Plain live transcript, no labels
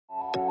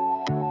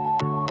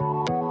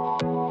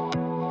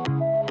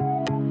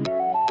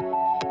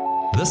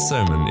This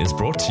sermon is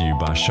brought to you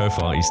by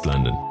Shofar East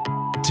London.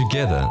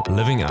 Together,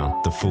 living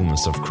out the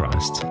fullness of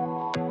Christ.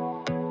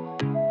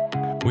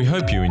 We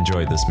hope you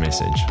enjoy this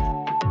message.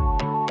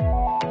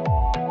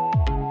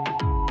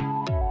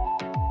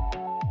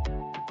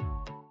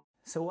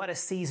 So what a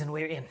season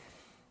we're in.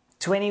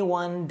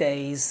 21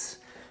 days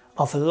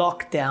of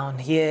lockdown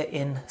here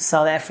in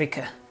South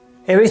Africa.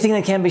 Everything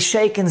that can be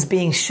shaken is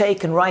being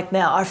shaken right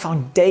now. Our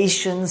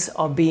foundations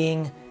are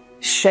being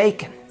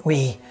shaken.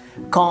 We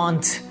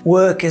can't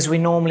work as we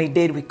normally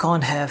did. We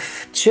can't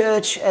have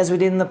church as we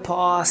did in the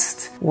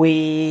past.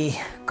 We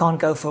can't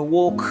go for a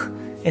walk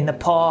in the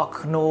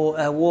park nor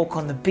a walk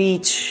on the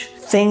beach.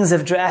 Things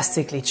have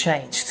drastically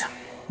changed.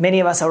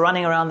 Many of us are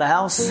running around the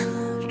house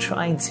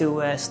trying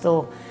to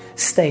still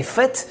stay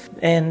fit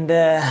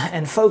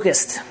and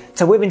focused.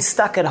 So we've been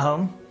stuck at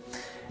home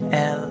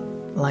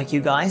like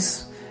you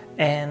guys.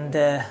 And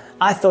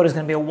I thought it was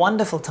going to be a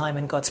wonderful time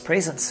in God's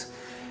presence.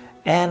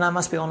 And I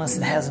must be honest,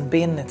 it hasn't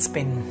been. It's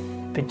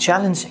been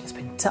challenging. It's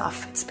been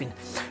tough. It's been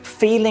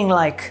feeling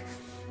like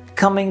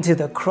coming to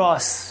the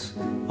cross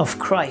of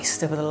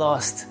Christ over the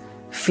last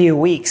few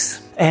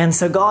weeks. And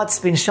so God's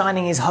been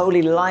shining His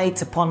holy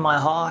light upon my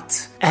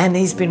heart. And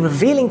He's been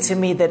revealing to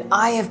me that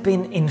I have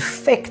been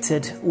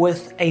infected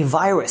with a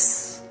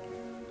virus.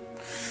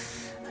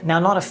 Now,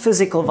 not a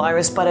physical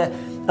virus, but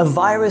a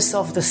virus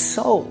of the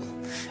soul.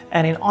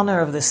 And in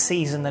honor of the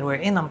season that we're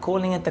in, I'm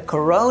calling it the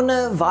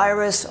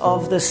coronavirus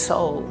of the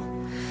soul.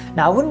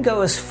 Now, I wouldn't go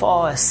as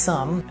far as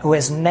some who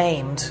has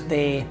named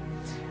their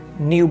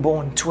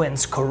newborn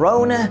twins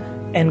Corona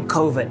and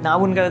COVID. Now, I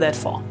wouldn't go that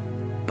far.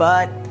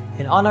 But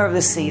in honor of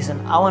the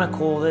season, I want to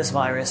call this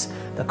virus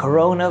the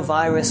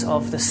coronavirus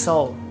of the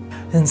soul.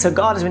 And so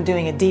God has been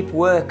doing a deep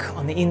work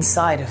on the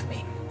inside of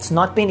me. It's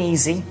not been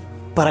easy,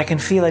 but I can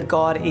feel that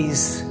God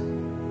is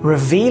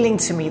revealing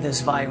to me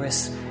this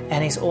virus,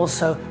 and He's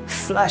also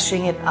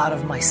flushing it out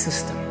of my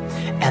system.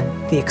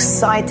 And the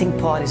exciting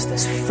part is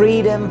this: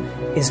 freedom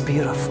is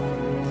beautiful.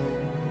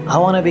 I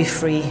want to be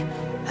free,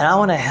 and I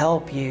want to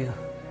help you,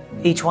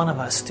 each one of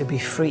us, to be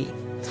free.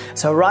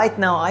 So right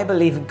now, I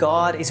believe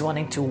God is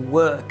wanting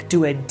to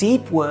do a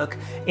deep work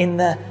in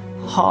the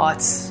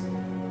hearts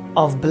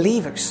of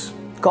believers.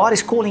 God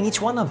is calling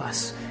each one of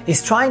us.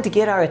 He's trying to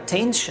get our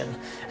attention,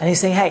 and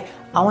He's saying, hey,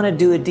 I want to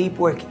do a deep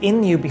work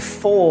in you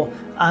before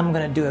I'm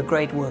going to do a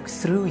great work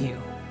through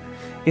you.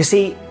 You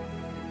see,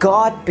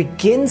 God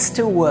begins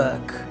to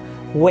work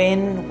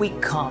when we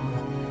come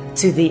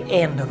to the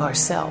end of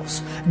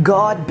ourselves.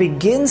 God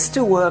begins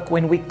to work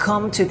when we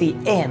come to the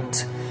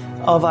end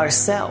of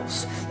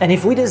ourselves. And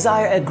if we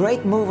desire a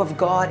great move of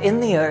God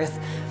in the earth,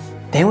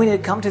 then we need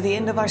to come to the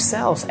end of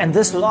ourselves. And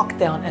this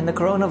lockdown and the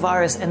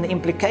coronavirus and the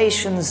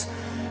implications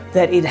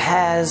that it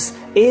has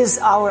is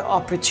our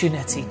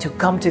opportunity to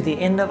come to the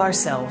end of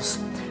ourselves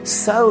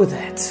so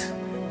that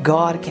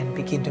God can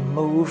begin to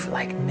move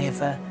like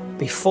never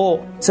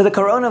before. So the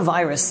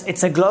coronavirus,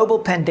 it's a global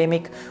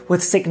pandemic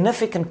with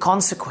significant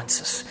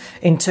consequences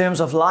in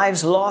terms of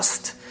lives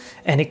lost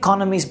and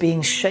economies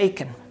being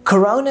shaken.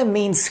 Corona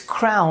means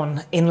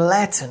crown in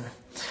Latin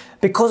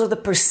because of the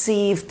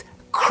perceived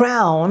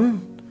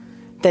crown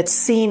that's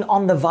seen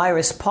on the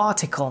virus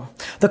particle.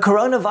 The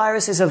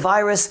coronavirus is a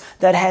virus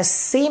that has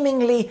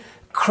seemingly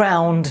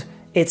crowned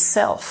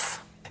itself.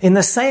 In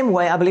the same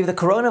way, I believe the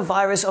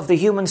coronavirus of the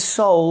human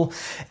soul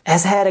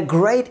has had a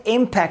great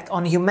impact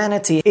on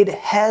humanity. It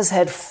has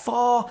had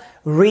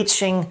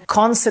far-reaching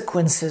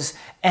consequences,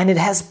 and it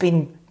has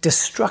been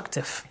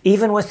destructive,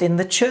 even within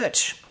the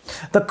church.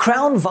 The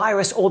crown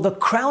virus, or the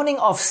crowning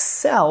of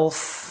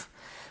self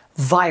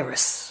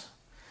virus,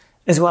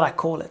 is what I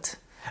call it.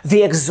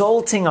 The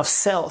exalting of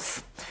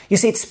self. You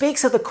see, it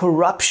speaks of the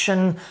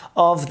corruption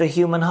of the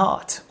human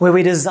heart, where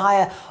we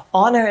desire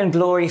honor and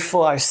glory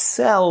for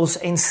ourselves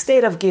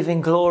instead of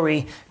giving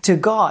glory to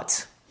God.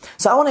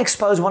 So I want to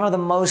expose one of the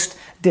most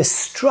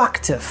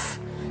destructive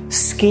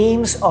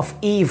schemes of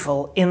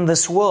evil in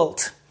this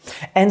world,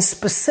 and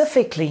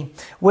specifically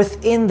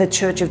within the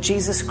Church of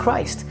Jesus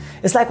Christ.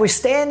 It's like we're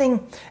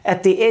standing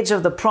at the edge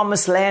of the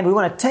promised land. We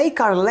want to take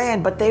our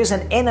land, but there's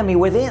an enemy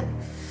within.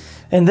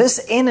 And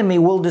this enemy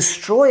will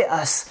destroy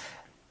us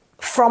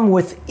from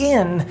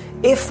within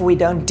if we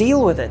don't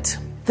deal with it.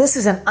 This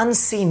is an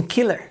unseen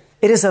killer.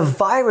 It is a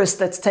virus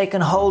that's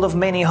taken hold of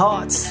many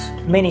hearts.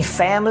 Many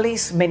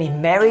families, many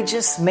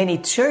marriages, many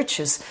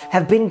churches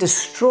have been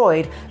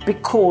destroyed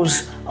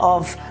because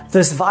of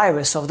this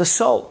virus of the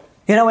soul.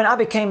 You know, when I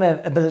became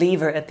a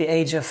believer at the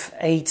age of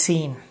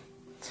 18,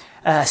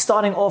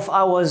 starting off,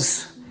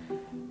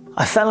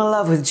 I fell in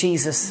love with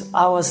Jesus.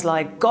 I was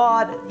like,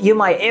 God, you're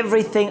my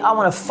everything. I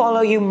want to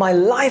follow you. My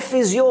life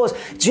is yours.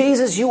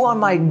 Jesus, you are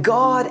my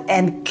God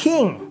and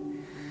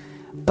King.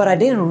 But I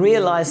didn't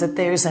realize that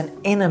there is an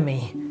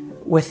enemy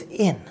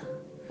within.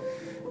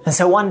 And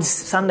so one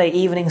Sunday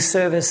evening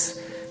service,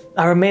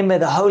 I remember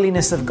the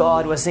holiness of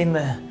God was in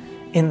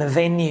the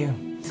venue.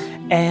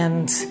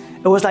 And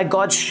it was like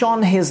God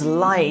shone His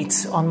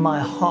light on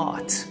my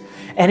heart.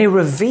 And He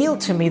revealed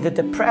to me the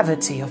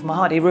depravity of my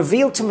heart. He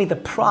revealed to me the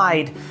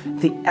pride,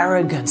 the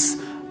arrogance,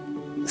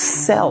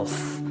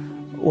 self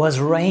was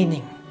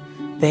reigning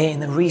there in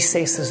the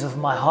recesses of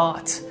my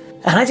heart.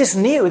 And I just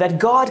knew that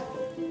God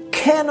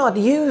cannot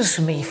use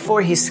me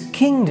for His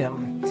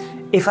kingdom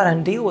if I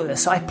don't deal with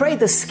this. So I prayed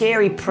this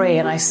scary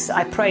prayer, and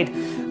I prayed,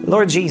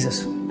 Lord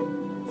Jesus,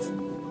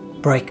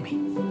 break me.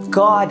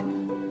 God,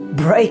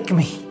 break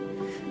me.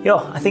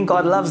 I think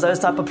God loves those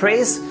type of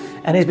prayers,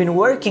 and He's been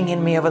working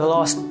in me over the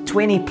last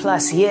 20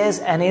 plus years,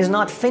 and He's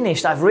not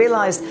finished. I've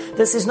realized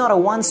this is not a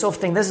once-off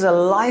thing. This is a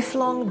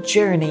lifelong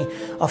journey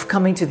of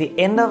coming to the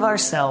end of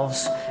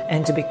ourselves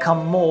and to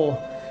become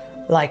more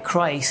like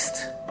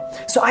Christ.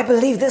 So I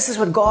believe this is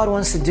what God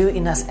wants to do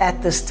in us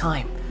at this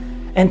time.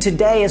 And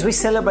today, as we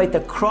celebrate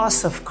the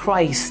cross of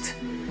Christ,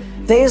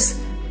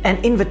 there's an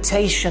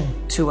invitation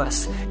to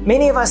us.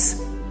 Many of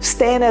us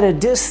stand at a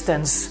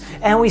distance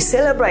and we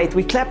celebrate.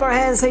 We clap our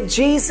hands and say,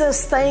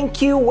 Jesus,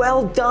 thank you,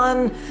 well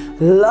done.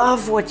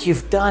 Love what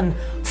you've done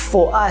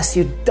for us.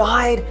 You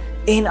died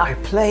in our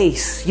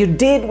place. You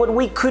did what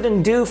we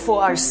couldn't do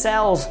for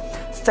ourselves.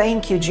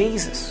 Thank you,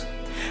 Jesus.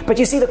 But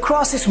you see, the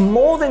cross is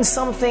more than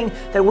something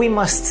that we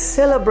must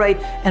celebrate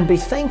and be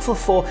thankful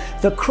for.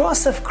 The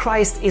cross of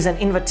Christ is an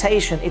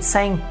invitation. It's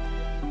saying,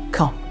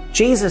 come.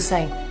 Jesus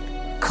saying,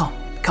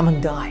 come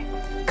and die.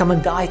 Come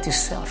and die to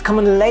self. Come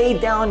and lay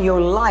down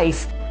your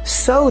life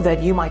so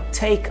that you might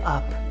take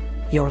up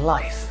your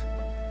life.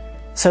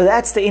 So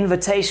that's the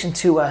invitation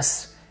to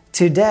us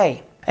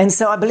today. And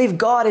so I believe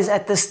God is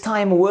at this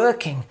time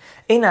working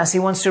in us. He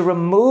wants to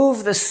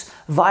remove this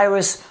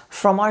virus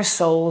from our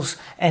souls,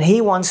 and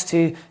He wants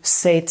to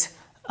set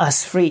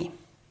us free.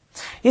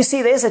 You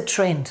see, there's a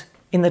trend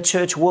in the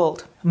church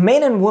world.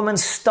 Men and women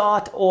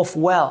start off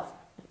well.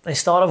 They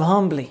start off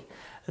humbly.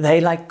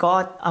 They like,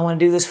 God, I want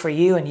to do this for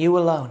you and you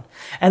alone.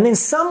 And then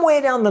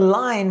somewhere down the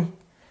line,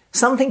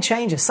 something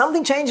changes.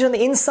 Something changes on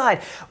the inside.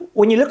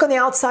 When you look on the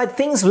outside,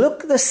 things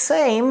look the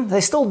same.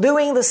 They're still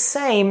doing the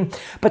same.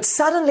 But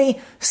suddenly,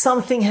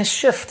 something has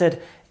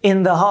shifted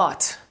in the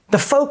heart. The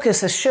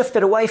focus has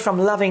shifted away from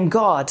loving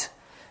God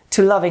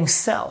to loving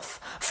self.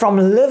 From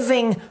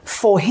living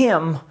for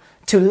Him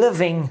to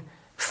living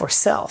for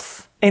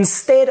self.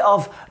 Instead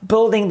of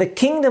building the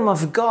kingdom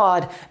of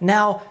God,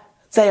 now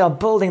they are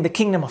building the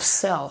kingdom of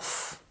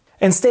self.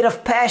 Instead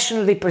of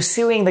passionately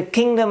pursuing the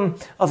kingdom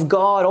of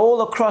God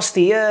all across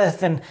the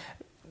earth and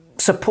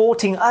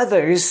supporting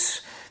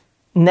others,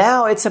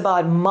 now it's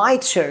about my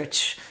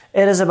church.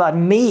 It is about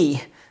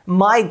me,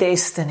 my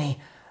destiny,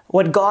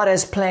 what God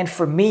has planned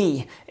for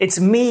me. It's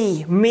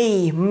me,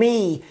 me,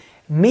 me,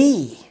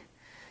 me.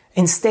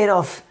 Instead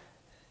of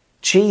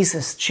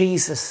Jesus,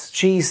 Jesus,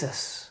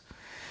 Jesus.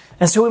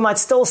 And so we might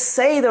still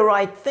say the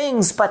right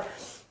things, but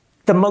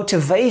the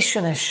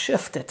motivation has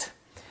shifted.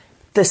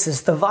 This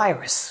is the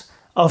virus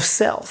of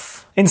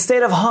self.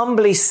 Instead of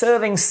humbly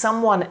serving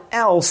someone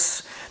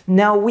else,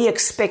 now we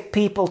expect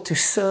people to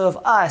serve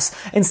us.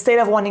 Instead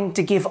of wanting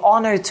to give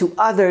honor to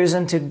others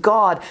and to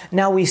God,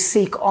 now we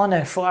seek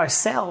honor for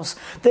ourselves.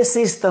 This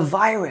is the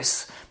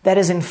virus that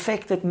has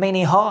infected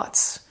many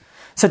hearts.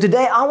 So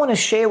today I want to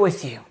share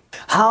with you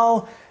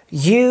how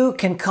you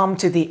can come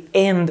to the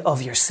end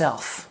of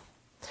yourself,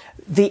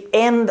 the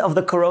end of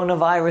the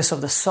coronavirus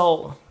of the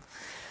soul,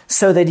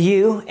 so that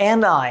you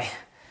and I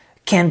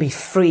can be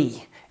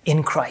free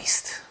in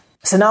Christ.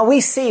 So now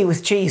we see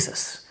with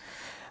Jesus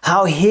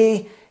how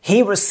He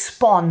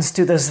responds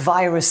to this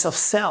virus of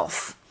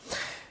self.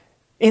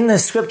 In the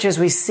scriptures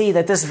we see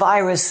that this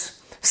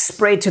virus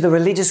spread to the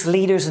religious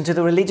leaders and to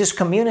the religious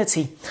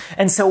community.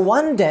 And so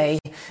one day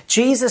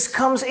Jesus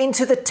comes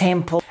into the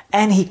temple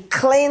and He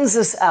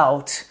cleanses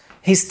out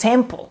His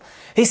temple.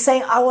 He's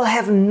saying, I will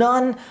have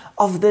none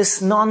of this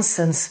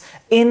nonsense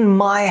in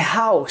my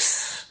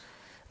house.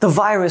 The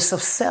virus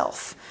of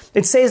self.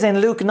 It says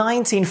in Luke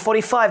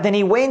 19:45, then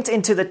He went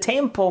into the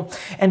temple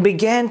and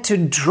began to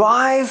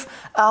drive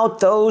out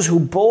those who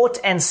bought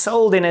and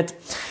sold in it,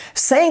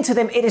 saying to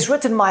them, it is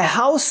written, my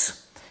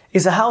house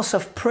is a house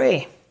of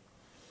prayer,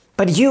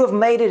 but you have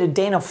made it a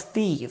den of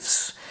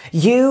thieves.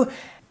 You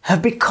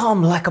have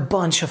become like a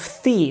bunch of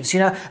thieves.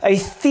 You know, a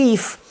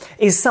thief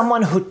is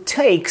someone who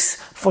takes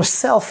for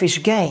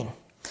selfish gain.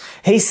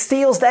 He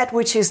steals that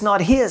which is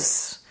not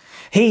his.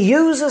 He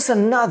uses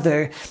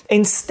another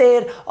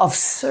instead of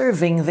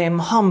serving them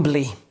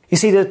humbly. You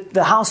see,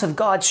 the house of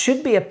God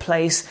should be a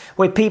place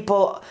where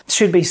people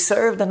should be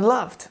served and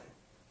loved,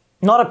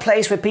 not a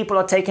place where people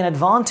are taken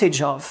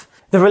advantage of.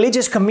 The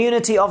religious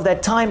community of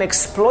that time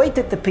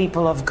exploited the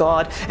people of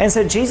God. And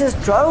so Jesus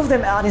drove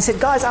them out and said,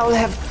 guys, I will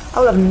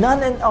have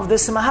none of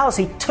this in my house.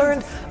 He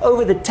turned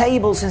over the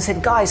tables and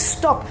said, guys,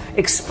 stop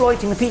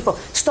exploiting the people.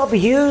 Stop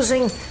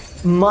using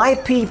my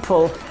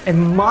people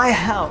and my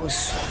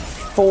house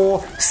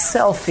for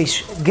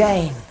selfish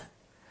gain.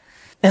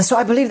 And so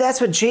I believe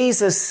that's what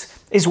Jesus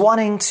is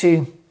wanting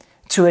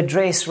to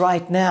address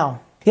right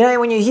now. You know,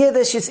 when you hear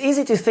this, it's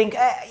easy to think,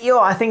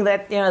 I think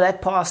that,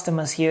 that pastor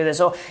must hear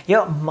this. Or,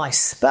 my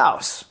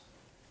spouse.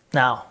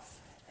 Now,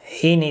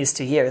 he needs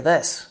to hear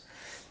this.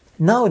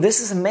 No,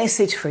 this is a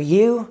message for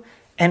you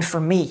and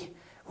for me.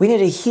 We need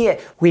to hear.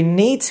 We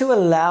need to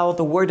allow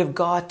the Word of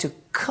God to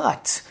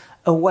cut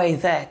away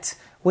that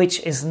which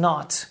is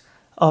not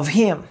of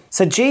Him.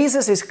 So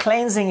Jesus is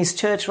cleansing His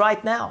church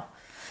right now.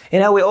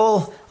 We're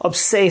all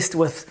obsessed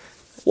with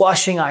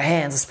washing our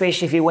hands,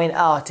 especially if you went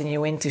out and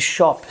you went to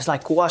shop. It's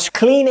like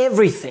clean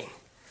everything.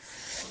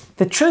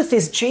 The truth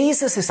is,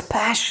 Jesus is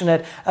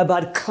passionate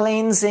about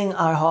cleansing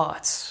our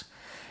hearts.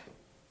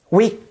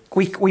 We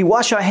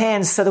wash our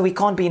hands so that we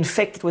can't be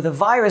infected with a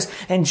virus,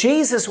 and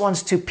Jesus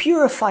wants to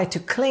purify, to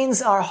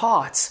cleanse our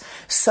hearts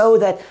so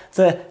that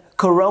the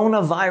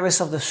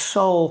coronavirus of the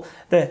soul,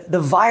 the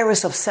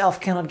virus of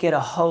self cannot get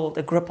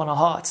a grip on our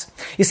hearts.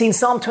 You see, in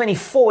Psalm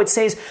 24, it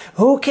says,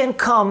 who can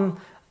come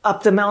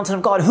up the mountain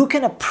of God? Who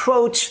can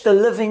approach the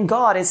living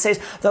God? It says,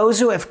 those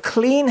who have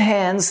clean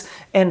hands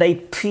and a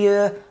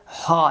pure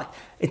heart.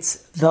 It's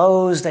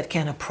those that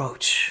can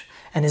approach.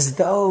 And it's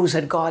those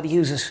that God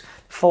uses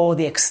for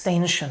the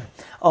extension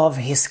of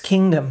His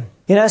kingdom.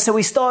 So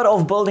we start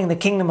off building the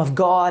kingdom of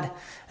God,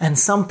 and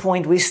some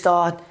point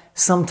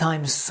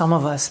sometimes some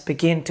of us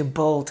begin to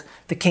build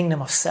the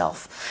kingdom of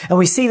self. And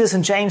we see this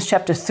in James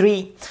chapter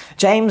 3.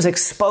 James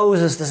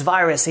exposes this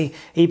virus.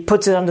 He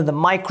puts it under the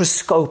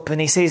microscope and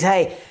he says,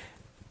 hey,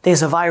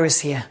 there's a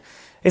virus here.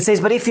 It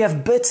says, but if you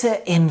have bitter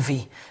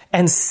envy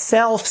and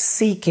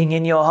self-seeking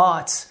in your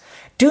hearts,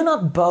 do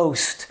not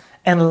boast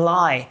and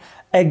lie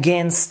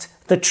against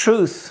the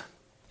truth.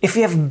 If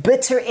you have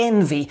bitter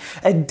envy,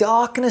 a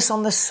darkness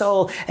on the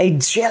soul, a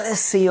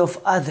jealousy of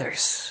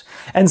others,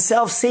 and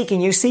self-seeking,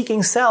 you're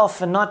seeking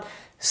self and not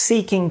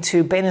seeking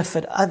to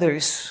benefit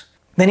others,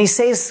 then he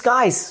says,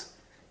 guys,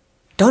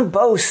 don't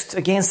boast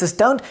against this.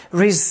 Don't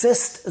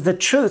resist the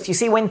truth. You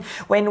see,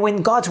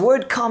 when God's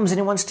word comes and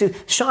He wants to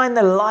shine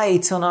the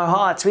light on our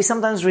hearts, we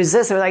sometimes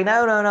resist. We're like,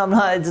 no,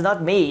 it's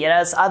not me.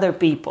 It's other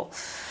people.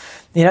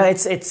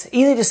 It's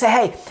easy to say,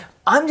 hey,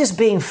 I'm just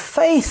being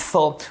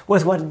faithful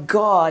with what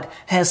God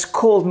has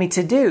called me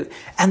to do.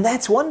 And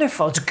that's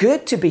wonderful. It's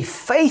good to be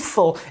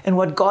faithful in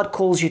what God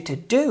calls you to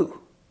do.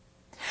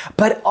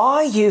 But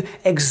are you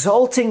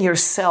exalting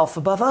yourself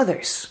above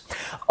others?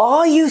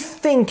 Are you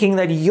thinking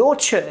that your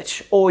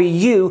church or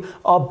you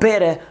are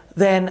better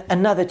than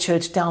another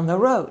church down the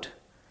road?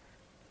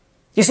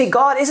 You see,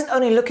 God isn't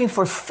only looking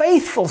for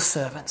faithful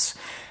servants.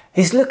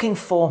 He's looking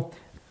for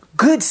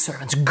good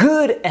servants,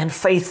 good and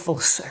faithful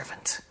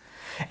servant.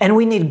 And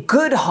we need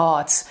good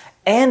hearts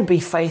and be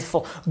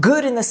faithful.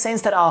 Good in the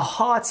sense that our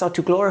hearts are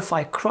to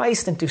glorify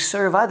Christ and to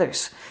serve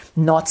others,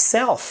 not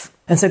self.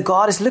 And so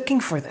God is looking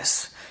for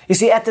this. You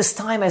see, at this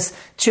time, as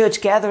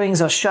church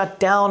gatherings are shut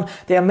down,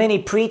 there are many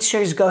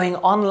preachers going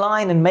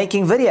online and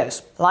making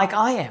videos, like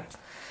I am.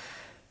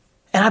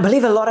 And I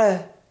believe a lot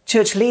of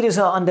church leaders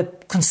are under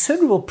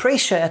considerable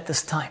pressure at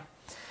this time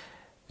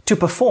to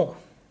perform,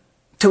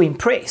 to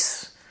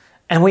impress.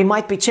 And we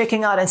might be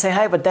checking out and saying,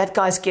 hey, but that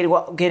guy's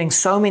getting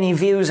so many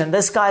views, and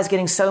this guy's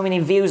getting so many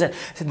views, and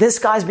this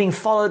guy's being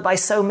followed by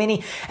so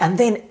many. And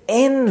then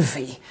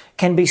envy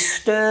can be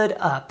stirred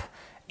up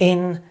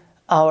in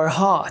our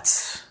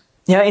hearts.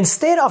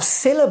 Instead of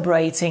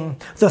celebrating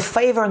the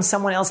favor in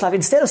someone else's life,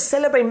 instead of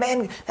celebrating,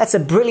 man, that's a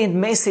brilliant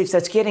message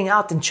that's getting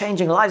out and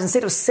changing lives.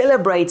 Instead of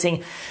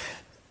celebrating,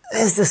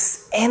 there's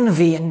this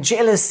envy and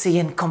jealousy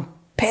and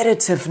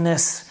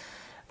competitiveness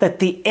that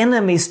the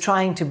enemy is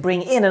trying to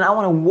bring in. And I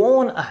want to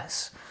warn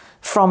us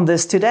from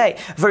this today.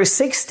 Verse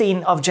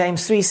 16 of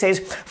James 3 says,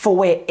 for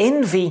where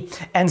envy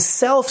and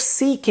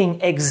self-seeking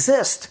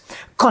exist,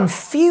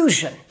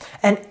 confusion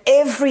and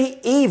every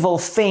evil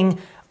thing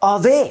are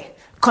there.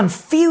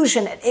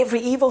 Confusion and every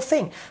evil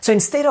thing. So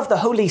instead of the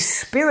Holy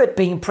Spirit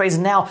being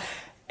present now,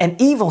 an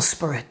evil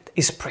spirit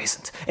is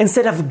present.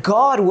 Instead of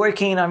God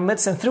working in our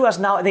midst and through us,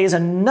 now there's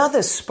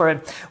another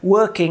spirit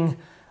working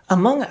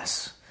among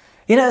us.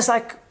 It's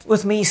like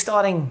with me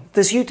starting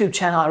this YouTube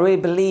channel, I really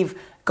believe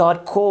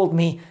God called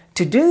me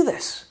to do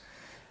this.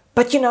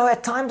 But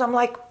at times I'm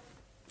like,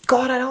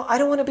 God, I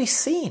don't want to be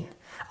seen.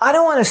 I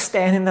don't want to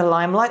stand in the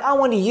limelight. I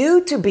want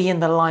you to be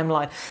in the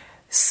limelight.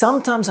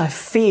 Sometimes I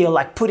feel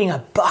like putting a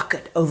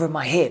bucket over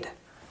my head.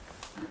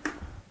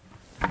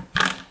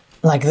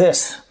 Like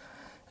this.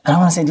 And I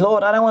want to say,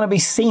 Lord, I don't want to be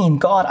seen.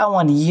 God, I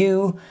want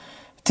you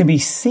to be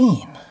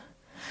seen.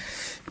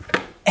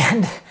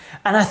 And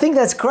I think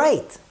that's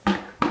great.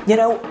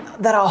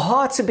 That our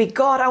hearts would be,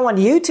 God, I want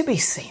you to be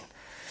seen.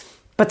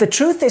 But the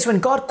truth is, when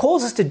God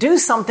calls us to do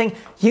something,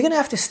 you're going to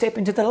have to step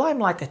into the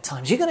limelight at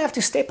times. You're going to have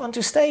to step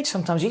onto stage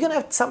sometimes. You're going to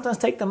have to sometimes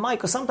take the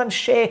mic or sometimes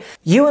share.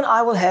 You and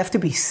I will have to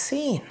be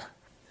seen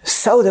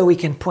so that we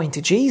can point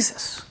to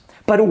Jesus.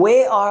 But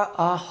where are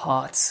our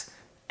hearts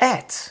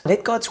at?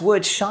 Let God's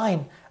word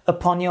shine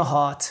upon your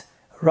heart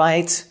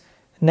right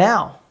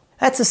now.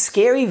 That's a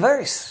scary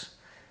verse.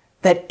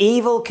 That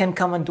evil can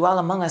come and dwell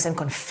among us and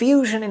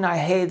confusion in our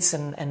heads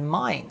and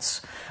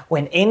minds.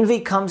 When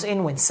envy comes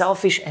in, when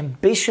selfish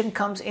ambition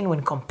comes in,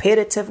 when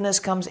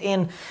competitiveness comes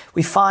in,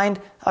 we find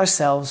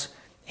ourselves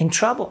in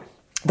trouble.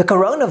 The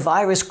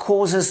coronavirus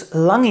causes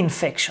lung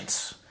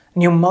infections,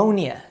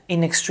 pneumonia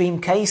in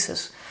extreme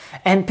cases.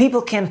 And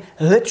people can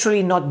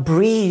literally not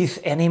breathe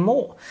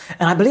anymore.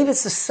 And I believe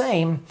it's the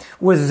same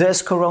with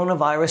this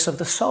coronavirus of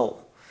the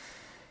soul.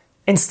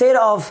 Instead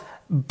of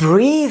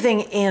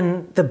breathing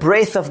in the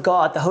breath of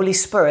God, the Holy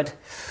Spirit,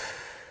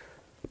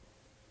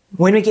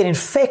 when we get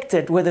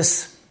infected with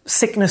this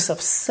sickness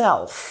of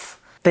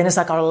self, then it's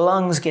like our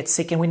lungs get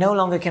sick and we no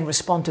longer can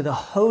respond to the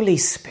Holy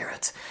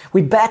Spirit.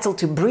 We battle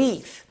to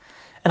breathe.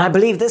 And I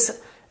believe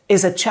this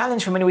is a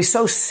challenge for many. We're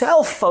so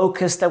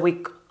self-focused that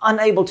we're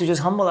unable to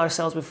just humble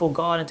ourselves before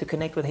God and to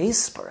connect with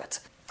His Spirit.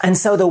 And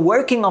so the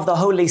working of the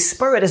Holy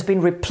Spirit has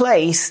been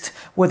replaced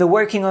with the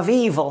working of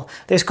evil.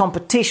 There's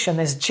competition,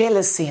 there's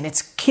jealousy, and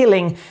it's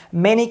killing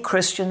many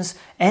Christians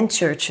and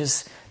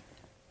churches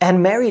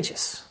and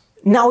marriages.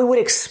 Now we would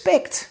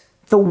expect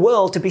the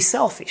world to be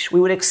selfish.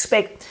 We would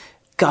expect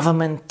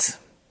government,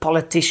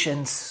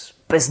 politicians,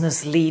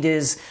 business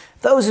leaders,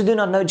 those who do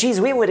not know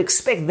Jesus, we would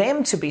expect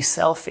them to be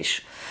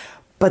selfish.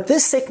 But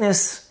this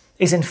sickness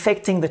is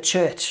infecting the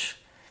church.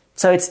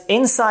 So it's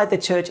inside the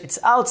church, it's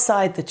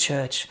outside the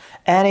church,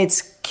 and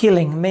it's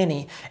killing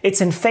many.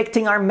 It's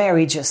infecting our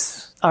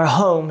marriages, our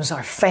homes,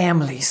 our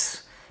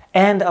families,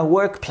 and our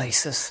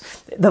workplaces.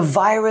 The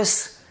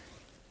virus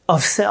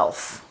of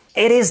self.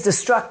 It is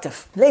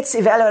destructive. Let's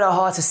evaluate our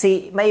hearts to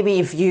see maybe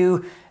if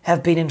you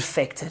have been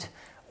infected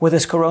with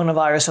this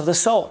coronavirus of the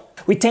soul.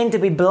 We tend to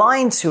be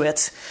blind to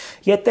it,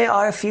 yet there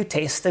are a few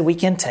tests that we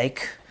can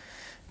take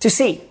to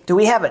see, do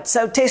we have it?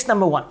 So test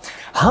number 1,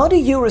 how do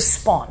you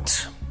respond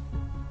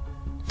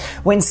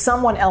when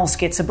someone else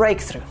gets a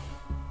breakthrough?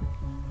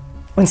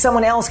 When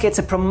someone else gets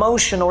a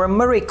promotion or a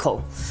miracle?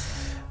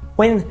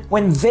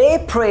 When their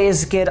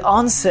prayers get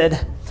answered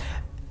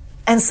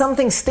and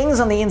something stings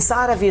on the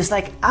inside of you, it's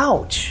like,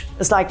 ouch.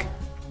 It's like,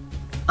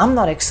 I'm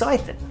not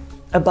excited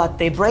about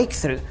their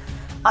breakthrough.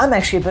 I'm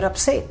actually a bit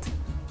upset.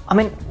 I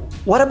mean,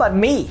 what about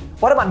me?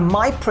 What about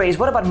my praise?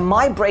 What about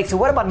my breakthrough?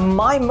 What about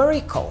my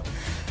miracle?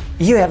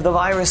 You have the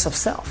virus of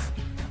self.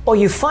 Or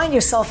you find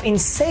yourself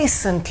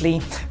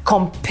incessantly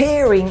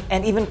comparing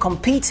and even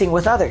competing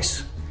with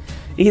others,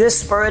 either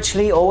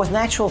spiritually or with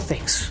natural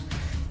things.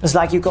 It's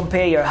like you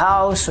compare your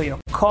house or your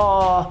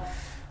car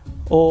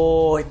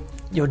or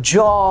your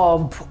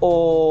job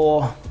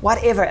or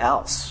whatever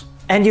else.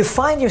 And you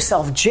find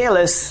yourself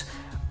jealous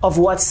of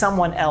what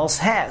someone else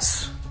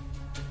has.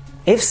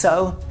 If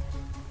so,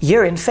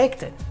 you're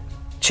infected.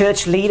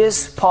 Church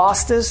leaders,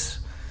 pastors,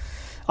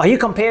 are you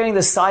comparing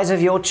the size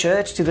of your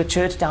church to the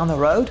church down the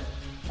road?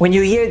 When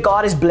you hear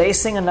God is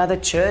blessing another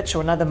church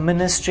or another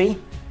ministry,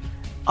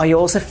 are you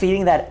also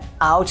feeling that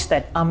ouch,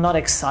 that I'm not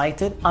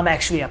excited, I'm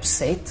actually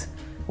upset?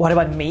 What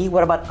about me?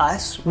 What about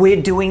us? We're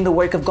doing the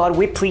work of God,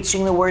 we're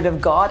preaching the word of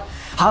God.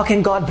 How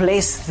can God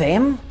bless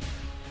them?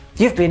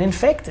 You've been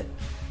infected.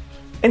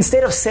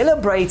 Instead of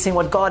celebrating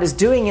what God is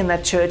doing in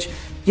that church,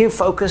 you're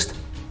focused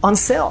on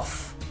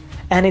self.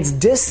 And it's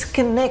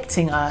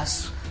disconnecting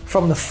us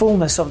from the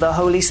fullness of the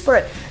Holy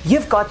Spirit.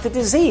 You've got the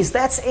disease.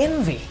 That's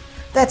envy.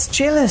 That's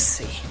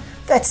jealousy.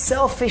 That's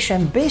selfish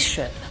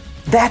ambition.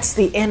 That's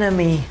the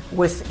enemy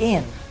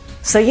within.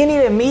 So you need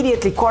to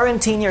immediately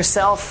quarantine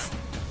yourself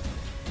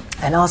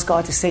and ask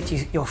God to set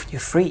you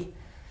free.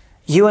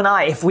 You and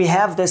I, if we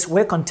have this,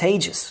 we're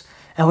contagious.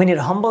 And we need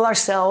to humble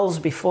ourselves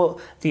before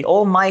the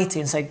Almighty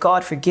and say,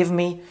 God, forgive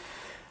me.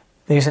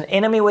 There's an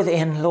enemy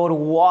within. Lord,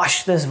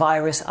 wash this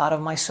virus out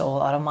of my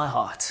soul, out of my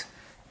heart.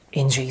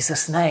 In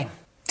Jesus' name.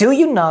 Do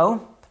you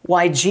know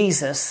why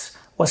Jesus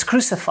was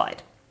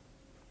crucified?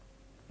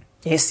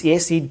 Yes,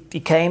 he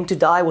came to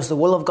die. It was the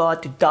will of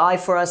God to die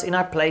for us in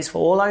our place for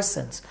all our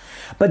sins.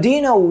 But do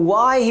you know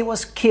why he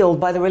was killed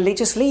by the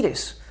religious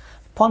leaders?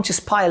 Pontius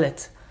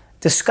Pilate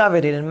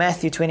discovered it in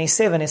Matthew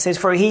 27. It says,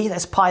 for he,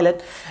 that's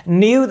Pilate,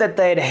 knew that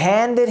they had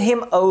handed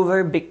him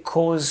over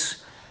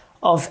because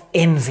of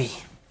envy.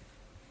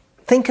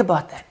 Think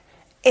about that.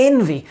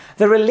 Envy.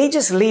 The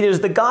religious leaders,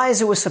 the guys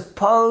who were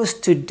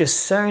supposed to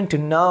discern, to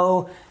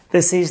know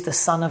this is the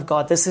Son of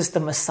God, this is the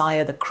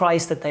Messiah, the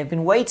Christ that they've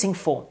been waiting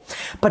for.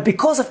 But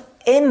because of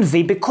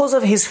envy, because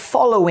of his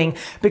following,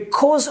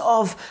 because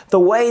of the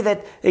way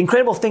that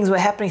incredible things were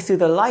happening through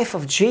the life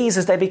of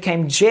Jesus, they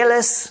became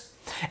jealous,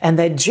 and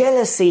their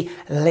jealousy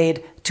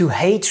led to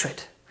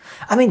hatred.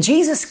 I mean,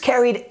 Jesus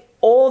carried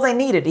all they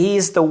needed. He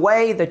is the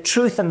way, the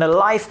truth, and the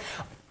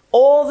life.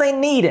 All they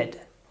needed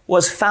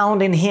was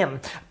found in him.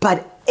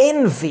 But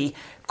envy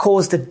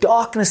caused the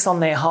darkness on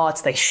their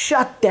hearts. They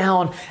shut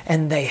down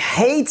and they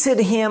hated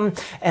him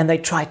and they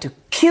tried to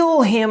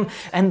kill him.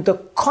 And the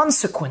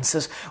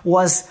consequences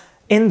was,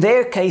 in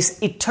their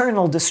case,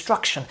 eternal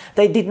destruction.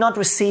 They did not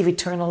receive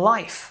eternal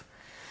life.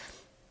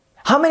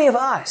 How many of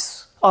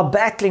us are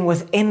battling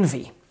with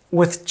envy,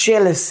 with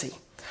jealousy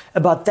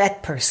about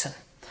that person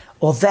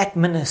or that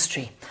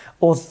ministry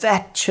or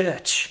that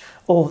church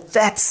or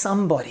that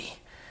somebody?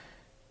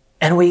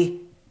 And we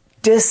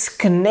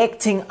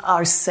disconnecting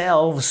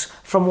ourselves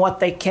from what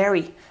they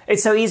carry.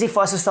 It's so easy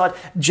for us to start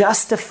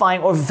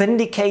justifying or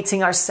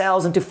vindicating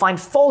ourselves and to find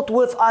fault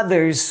with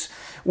others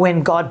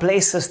when God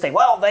blesses them.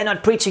 Well, they're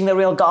not preaching the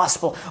real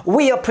gospel.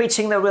 We are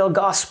preaching the real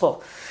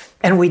gospel.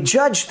 And we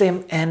judge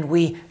them and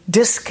we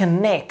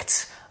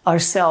disconnect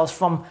ourselves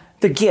from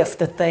the gift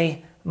that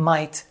they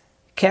might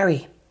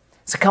carry.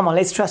 So come on,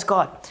 let's trust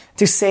God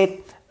to set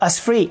us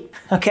free.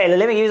 Okay,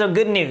 let me give you some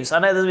good news. I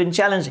know this has been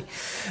challenging.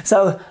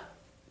 So,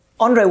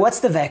 Andre, what's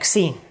the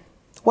vaccine?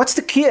 What's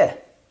the cure?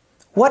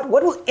 What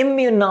will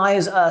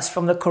immunize us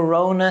from the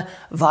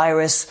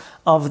coronavirus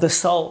of the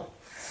soul?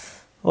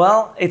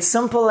 Well, it's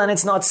simple and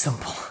it's not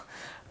simple.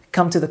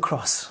 Come to the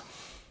cross.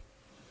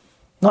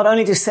 Not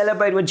only to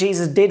celebrate what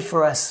Jesus did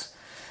for us,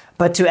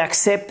 but to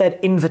accept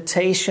that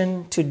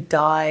invitation to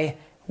die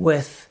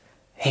with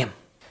Him,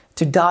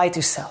 to die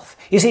to self.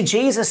 You see,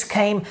 Jesus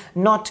came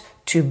not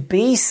to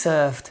be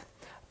served,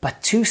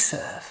 but to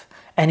serve.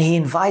 And He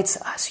invites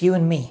us, you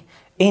and me,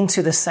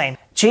 into the same.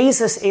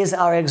 Jesus is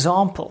our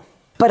example.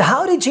 But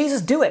how did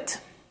Jesus do it?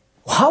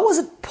 How was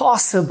it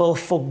possible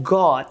for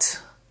God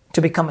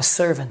to become a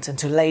servant and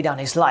to lay down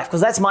His life?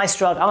 Because that's my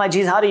struggle. I'm like,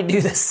 Jesus, how do you do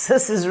this?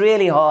 This is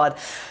really hard.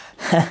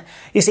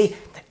 You see,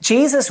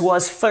 Jesus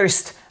was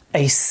first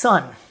a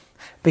son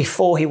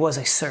before He was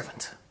a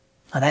servant.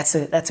 Now that's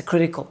a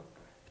critical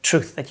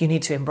truth that you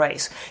need to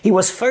embrace. He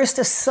was first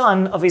a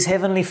son of His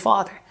heavenly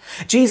Father.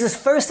 Jesus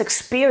first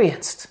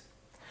experienced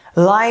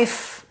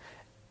life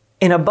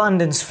in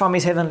abundance from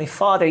His heavenly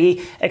Father.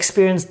 He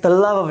experienced the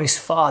love of His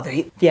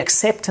Father, the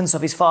acceptance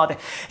of His Father.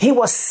 He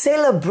was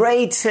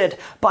celebrated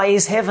by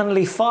His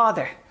heavenly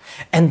Father,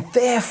 and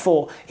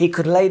therefore He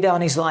could lay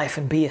down His life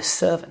and be a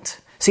servant.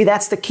 See,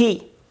 that's the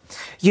key.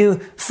 You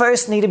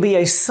first need to be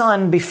a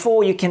son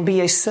before you can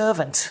be a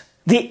servant.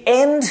 The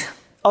end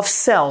of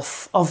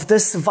self, of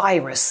this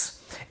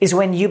virus, is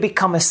when you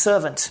become a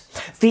servant.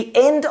 The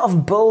end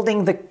of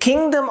building the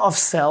kingdom of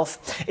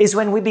self is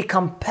when we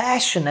become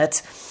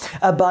passionate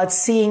about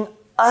seeing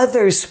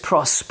others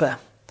prosper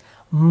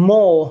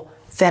more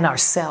than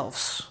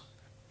ourselves.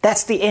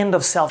 That's the end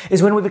of self,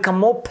 is when we become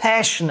more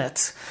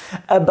passionate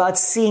about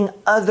seeing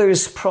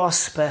others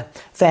prosper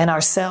than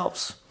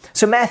ourselves.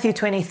 So Matthew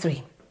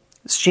 23,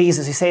 it's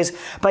Jesus. He says,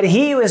 "But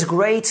he who is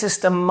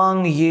greatest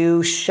among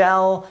you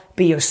shall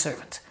be your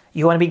servant."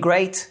 You want to be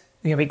great?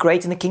 You want to be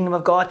great in the kingdom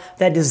of God?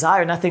 That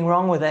desire, nothing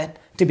wrong with that,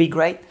 to be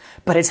great.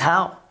 But it's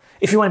how.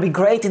 If you want to be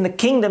great in the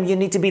kingdom, you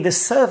need to be the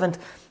servant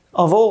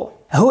of all.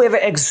 Whoever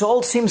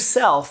exalts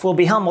himself will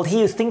be humbled.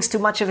 He who thinks too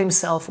much of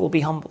himself will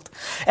be humbled.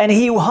 And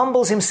he who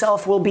humbles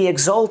himself will be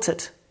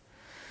exalted.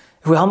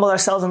 If we humble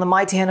ourselves in the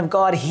mighty hand of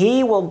God,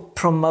 He will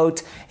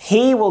promote,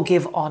 He will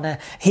give honor,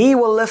 He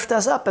will lift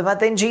us up. But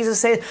then Jesus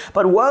said,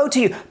 "But woe to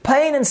you,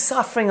 pain and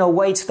suffering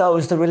awaits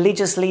those," the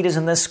religious leaders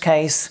in this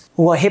case,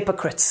 "who are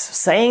hypocrites,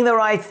 saying the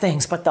right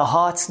things, but the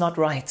heart's not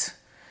right."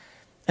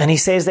 And He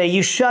says there,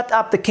 "You shut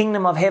up the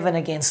kingdom of heaven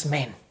against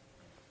men."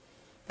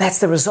 That's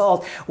the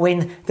result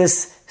when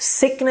this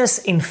sickness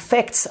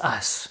infects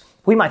us.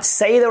 We might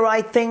say the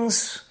right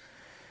things,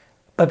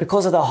 but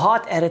because of the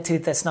heart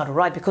attitude that's not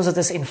right, because of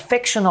this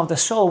infection of the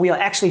soul, we are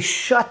actually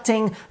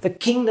shutting the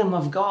kingdom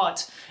of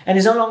God. And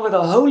it's no longer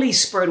the Holy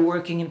Spirit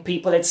working in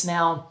people. It's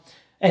now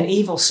an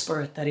evil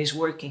spirit that is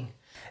working.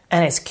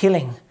 And it's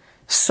killing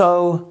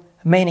so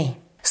many.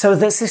 So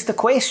this is the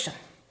question.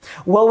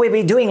 Will we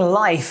be doing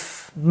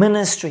life,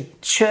 ministry,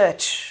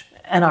 church,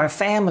 and our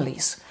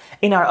families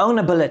in our own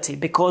ability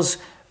because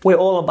we're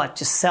all about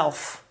just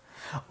self?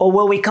 Or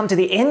will we come to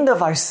the end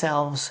of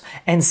ourselves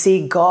and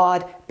see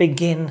God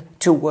begin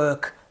to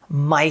work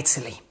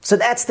mightily? So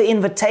that's the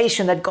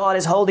invitation that God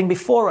is holding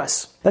before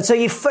us. But so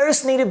you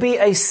first need to be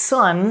a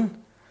son,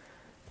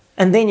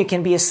 and then you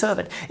can be a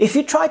servant. If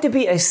you try to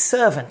be a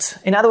servant,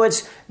 in other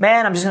words,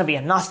 man, I'm just going to be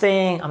a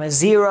nothing, I'm a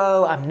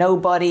zero, I'm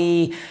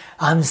nobody,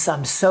 I'm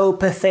so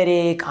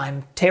pathetic,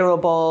 I'm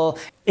terrible.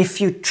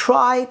 If you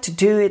try to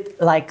do it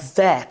like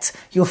that,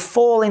 you'll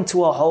fall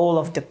into a hole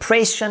of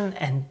depression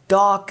and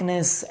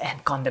darkness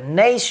and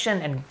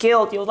condemnation and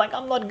guilt. You're like,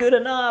 I'm not good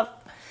enough.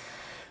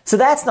 So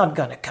that's not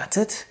going to cut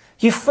it.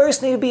 You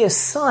first need to be a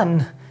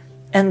son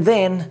and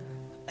then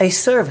a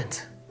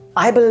servant.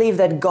 I believe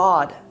that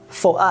God,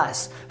 for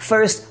us,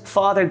 first,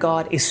 Father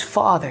God is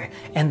Father,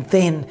 and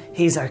then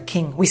He's our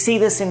King. We see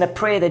this in the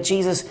prayer that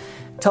Jesus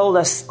told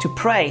us to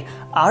pray.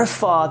 Our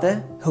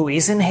Father, who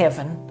is in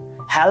heaven,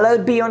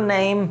 hallowed be your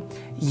name,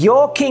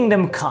 your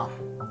kingdom come,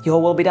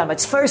 your will be done. But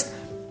it's first,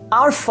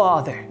 our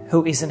Father,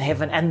 who is in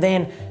heaven, and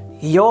then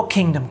your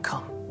kingdom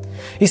come.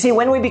 You see,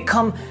 when we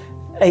become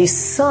a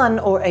son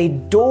or a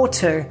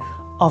daughter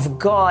of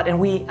God, and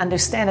we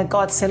understand that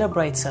God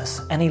celebrates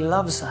us and He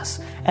loves us,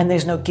 and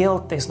there's no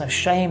guilt, there's no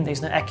shame,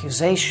 there's no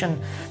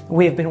accusation.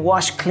 We have been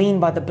washed clean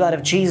by the blood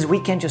of Jesus. We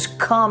can just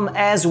come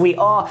as we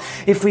are.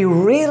 If we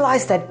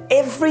realize that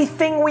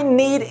everything we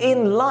need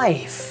in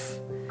life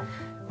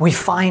we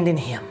find in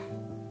Him,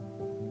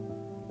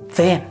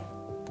 then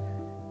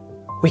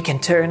we can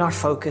turn our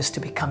focus to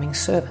becoming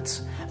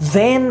servants.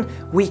 Then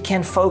we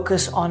can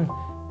focus on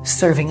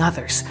serving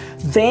others.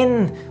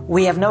 Then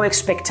we have no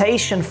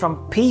expectation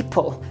from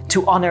people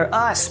to honor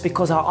us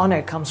because our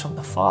honor comes from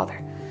the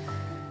Father.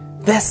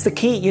 That's the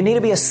key. You need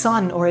to be a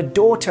son or a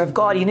daughter of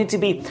God. You need to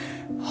be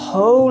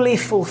wholly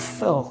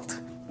fulfilled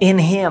in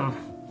Him.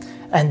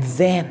 And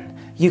then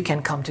you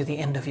can come to the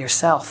end of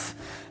yourself.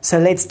 So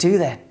let's do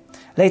that.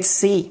 Let's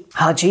see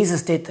how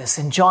Jesus did this.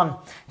 In John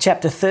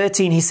chapter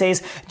 13, he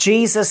says,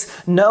 Jesus,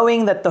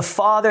 knowing that the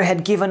Father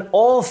had given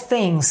all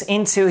things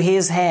into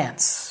his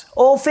hands,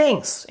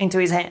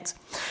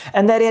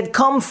 and that he had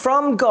come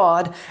from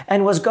God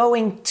and was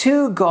going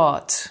to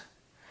God,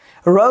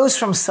 rose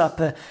from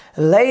supper,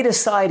 laid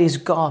aside his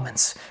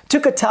garments,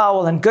 took a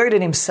towel and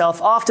girded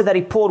himself. After that,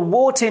 he poured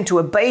water into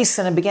a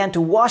basin and began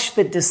to wash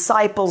the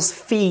disciples'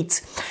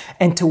 feet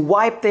and to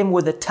wipe them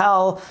with the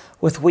towel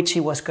with which he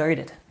was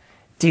girded.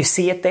 Do you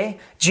see it there?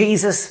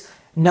 Jesus,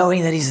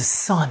 knowing that he's a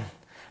son,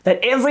 that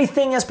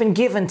everything has been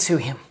given to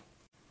him.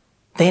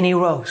 Then he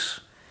rose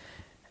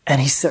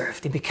and he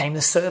served. He became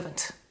the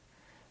servant.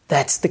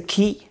 That's the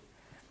key.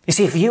 You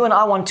see, if you and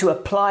I want to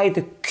apply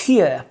the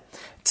cure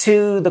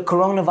to the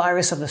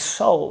coronavirus of the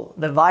soul,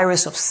 the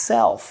virus of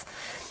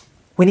self,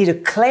 we need to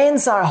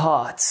cleanse our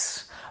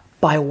hearts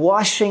by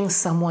washing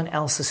someone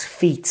else's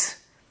feet.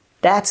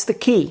 That's the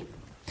key.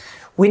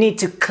 We need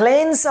to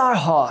cleanse our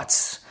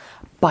hearts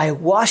by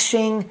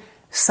washing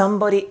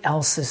somebody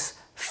else's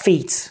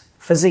feet,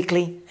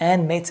 physically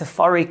and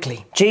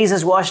metaphorically.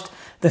 Jesus washed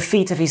the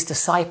feet of his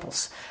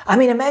disciples. I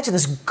mean, imagine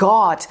this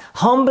God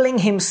humbling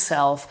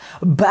himself,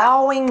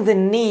 bowing the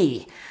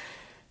knee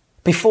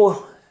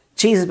before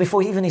Jesus,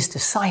 before even his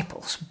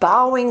disciples,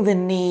 bowing the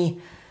knee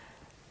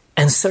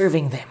and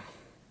serving them,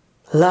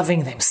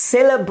 loving them,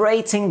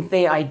 celebrating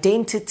their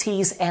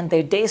identities and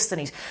their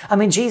destinies. I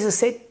mean, Jesus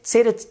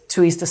said it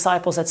to his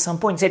disciples at some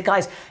point. He said,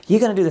 guys,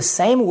 you're going to do the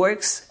same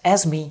works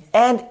as me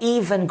and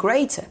even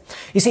greater.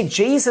 You see,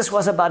 Jesus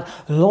was about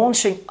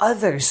launching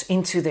others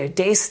into their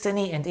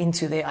destiny and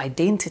into their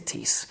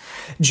identities.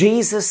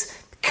 Jesus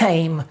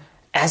came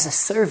as a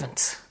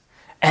servant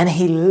and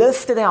he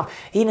lifted them up.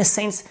 He, in a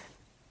sense,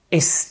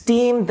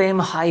 esteemed them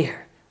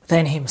higher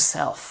than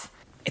himself.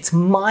 It's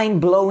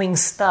mind-blowing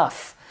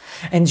stuff.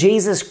 And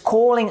Jesus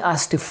calling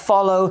us to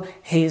follow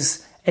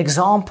his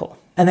example.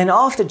 And then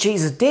after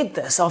Jesus did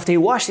this, after he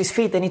washed his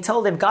feet, then he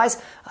told them,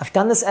 guys, I've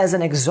done this as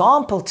an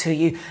example to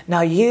you.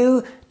 Now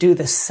you do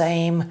the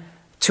same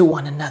to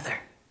one another.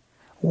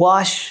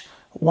 Wash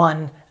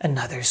one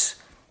another's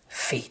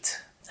feet.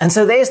 And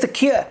so there's the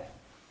cure.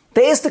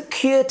 There's the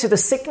cure to the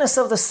sickness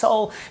of the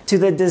soul, to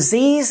the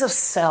disease of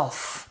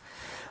self.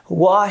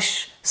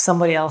 Wash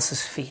somebody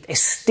else's feet.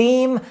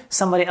 Esteem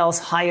somebody else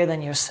higher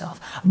than yourself.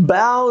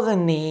 Bow the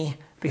knee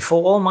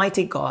before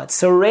Almighty God.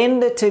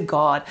 Surrender to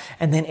God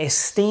and then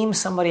esteem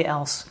somebody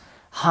else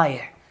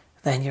higher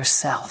than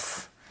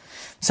yourself.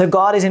 So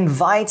God is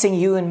inviting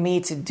you and me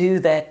to do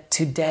that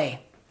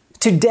today.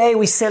 Today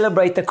we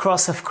celebrate the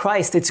cross of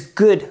Christ. It's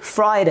Good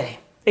Friday.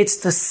 It's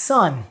the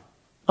Son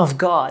of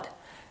God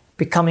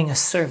becoming a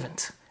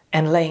servant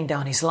and laying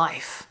down his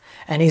life.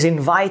 And he's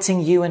inviting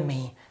you and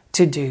me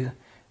to do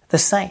the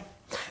same.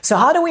 So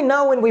how do we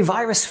know when we're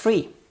virus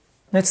free?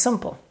 It's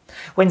simple.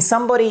 When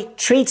somebody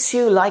treats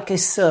you like a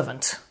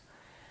servant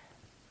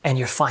and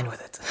you're fine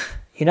with it.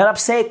 You're not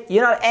upset,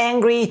 you're not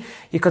angry,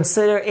 you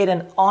consider it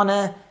an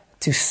honor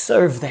to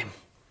serve them.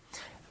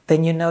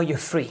 Then you know you're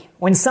free.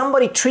 When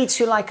somebody treats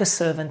you like a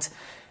servant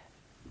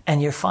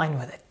and you're fine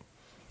with it,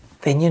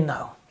 then you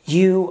know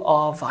you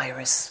are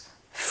virus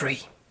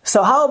free.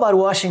 So how about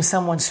washing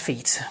someone's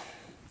feet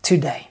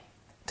today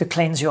to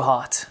cleanse your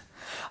heart?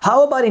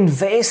 How about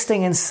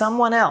investing in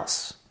someone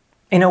else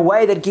in a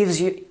way that gives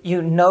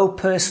you no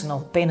personal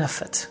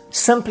benefit,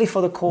 simply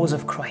for the cause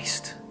of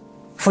Christ?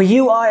 For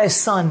you are a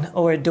son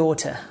or a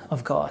daughter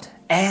of God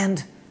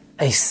and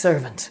a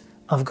servant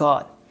of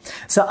God.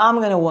 So I'm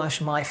going to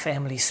wash my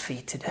family's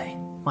feet today.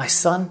 My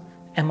son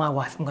and my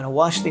wife. I'm going to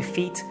wash their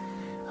feet.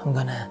 I'm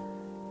going to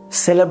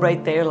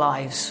celebrate their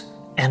lives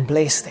and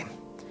bless them.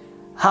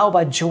 How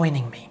about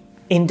joining me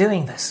in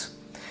doing this?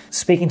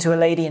 Speaking to a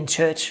lady in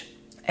church,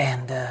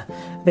 and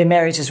their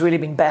marriage has really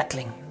been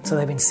battling. So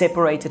they've been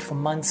separated for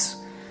months,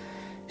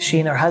 she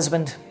and her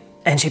husband.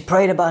 And she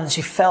prayed about it and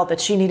she felt that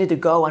she needed to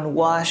go and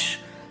wash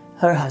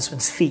her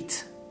husband's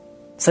feet.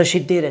 So she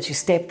did it. She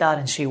stepped out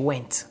and she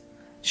went.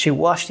 She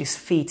washed his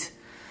feet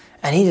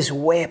and he just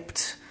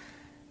wept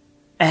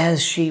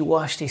as she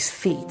washed his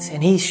feet.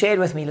 And he shared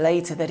with me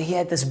later that he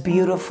had this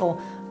beautiful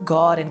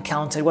God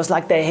encounter. It was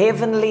like the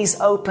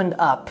heavenlies opened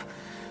up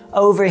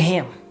over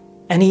him.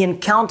 And he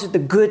encountered the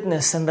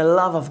goodness and the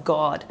love of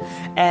God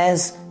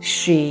as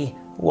she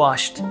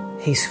washed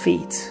his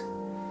feet.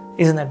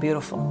 Isn't that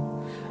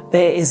beautiful?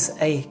 There is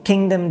a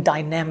kingdom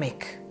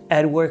dynamic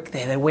at work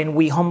there, that when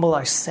we humble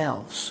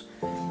ourselves,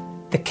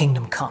 the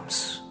kingdom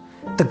comes.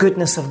 The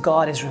goodness of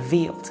God is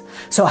revealed.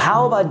 So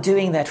how about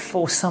doing that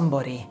for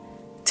somebody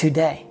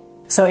today?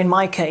 So in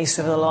my case,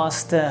 over the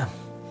last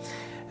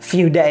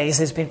few days,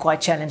 it's been quite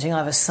challenging. I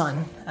have a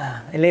son,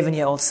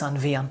 11-year-old son,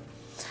 Vian.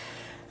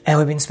 And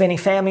we've been spending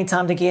family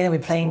time together, we're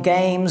playing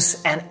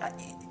games. And,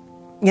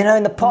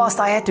 in the past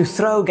I had to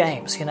throw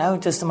games,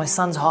 just so my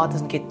son's heart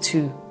doesn't get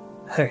too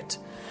hurt.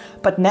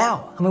 But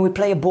now, we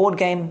play a board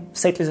game,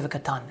 Settlers of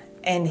Catan,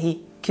 and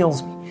he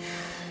kills me.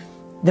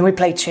 Then we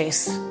play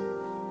chess,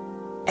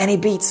 and he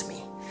beats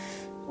me.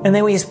 And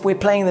then we're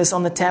playing this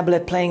on the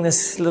tablet, playing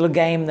this little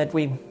game that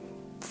we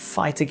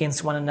fight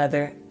against one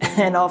another.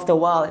 And after a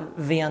while,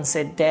 Vian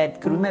said, Dad,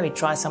 could we maybe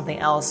try something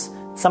else?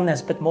 Something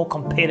that's a bit more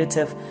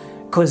competitive,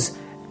 because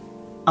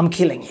I'm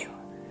killing you.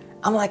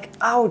 I'm like,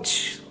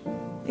 ouch,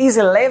 he's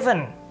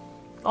 11.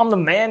 I'm the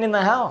man in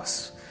the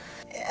house.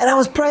 And I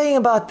was praying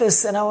about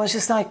this, and I was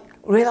just like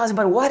realizing,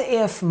 but what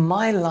if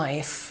my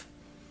life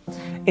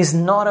is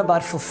not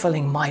about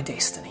fulfilling my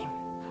destiny?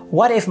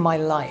 What if my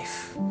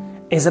life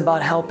is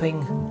about helping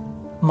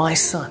my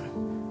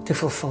son to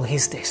fulfill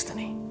his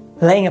destiny?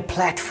 Laying a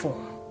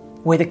platform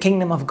where the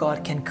kingdom of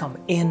God can come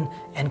in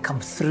and come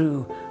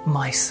through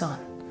my son.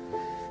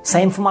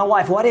 Same for my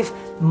wife. What if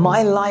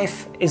my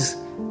life is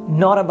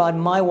not about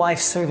my wife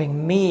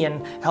serving me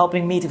and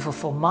helping me to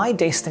fulfill my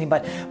destiny,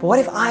 but what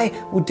if I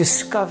would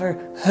discover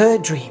her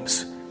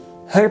dreams,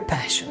 her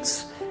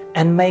passions,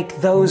 and make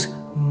those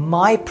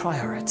my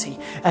priority?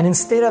 And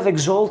instead of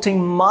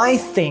exalting my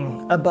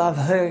thing above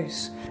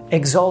hers,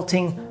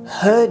 exalting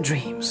her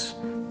dreams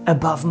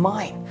above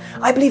mine.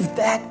 I believe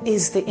that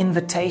is the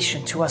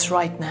invitation to us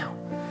right now.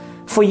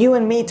 For you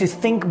and me to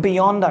think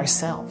beyond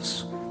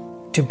ourselves.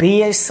 To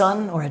be a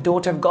son or a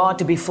daughter of God,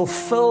 to be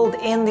fulfilled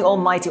in the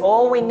Almighty.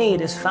 All we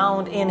need is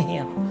found in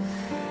Him.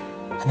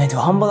 And then to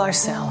humble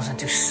ourselves and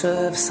to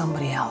serve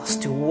somebody else,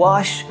 to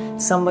wash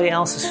somebody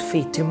else's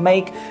feet, to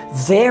make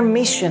their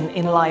mission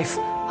in life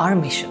our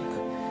mission.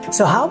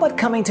 So how about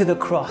coming to the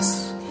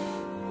cross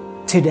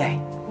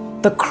today?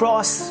 The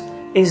cross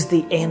is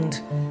the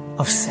end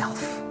of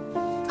self.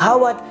 How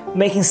about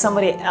making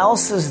somebody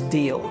else's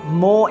deal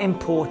more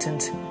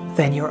important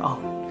than your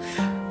own?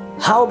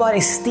 How about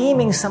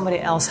esteeming somebody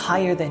else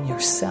higher than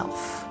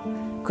yourself?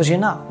 Because you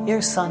know, you're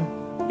a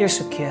son, you're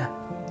secure,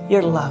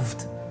 you're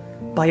loved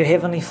by your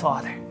Heavenly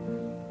Father.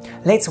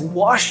 Let's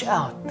wash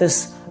out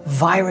this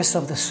virus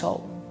of the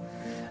soul.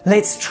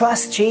 Let's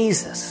trust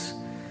Jesus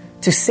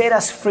to set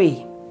us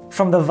free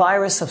from the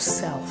virus of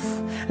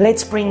self.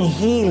 Let's bring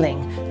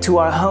healing to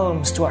our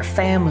homes, to our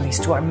families,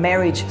 to our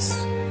marriages,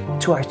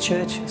 to our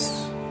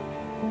churches.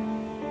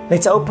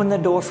 Let's open the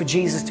door for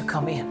Jesus to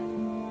come in.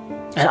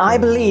 And I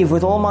believe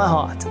with all my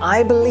heart,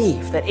 I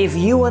believe that if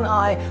you and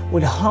I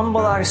would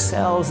humble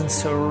ourselves and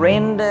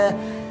surrender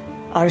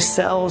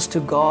ourselves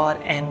to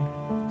God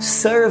and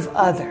serve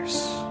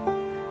others,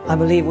 I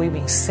believe we're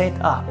being set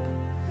up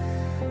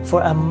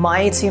for a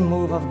mighty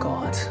move of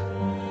God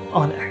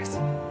on earth.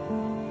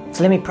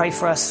 So let me pray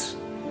for us.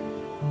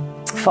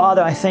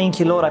 Father, I thank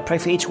you, Lord. I pray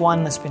for each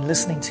one that's been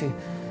listening to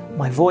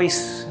my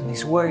voice and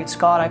these words.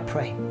 God, I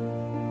pray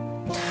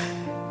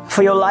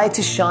for your light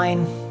to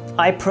shine.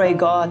 I pray,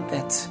 God,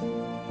 that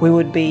we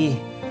would be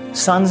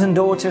sons and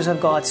daughters of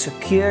God,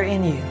 secure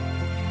in you,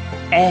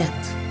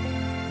 and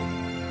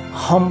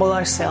humble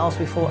ourselves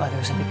before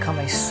others and become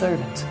a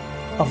servant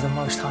of the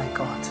Most High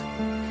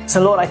God.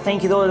 So, Lord, I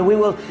thank you, Lord, that we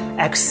will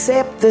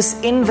accept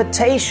this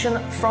invitation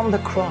from the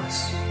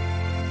cross.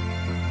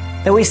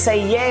 That we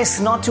say yes,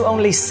 not to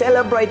only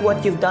celebrate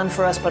what you've done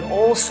for us, but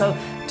also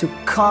to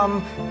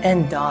come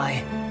and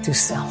die to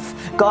self.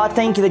 God,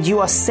 thank you that you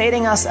are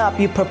setting us up.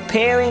 You're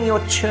preparing your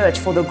church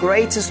for the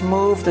greatest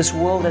move this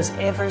world has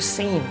ever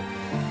seen.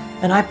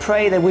 And I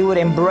pray that we would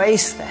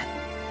embrace that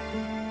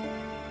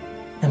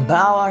and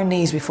bow our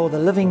knees before the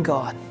living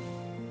God.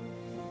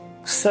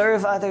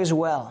 Serve others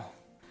well.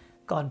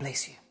 God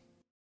bless you.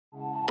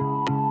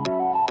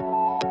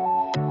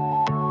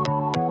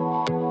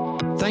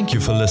 Thank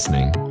you for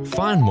listening.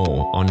 Find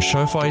more on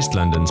Shofar East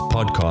London's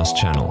podcast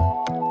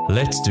channel.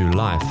 Let's do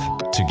life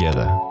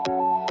together.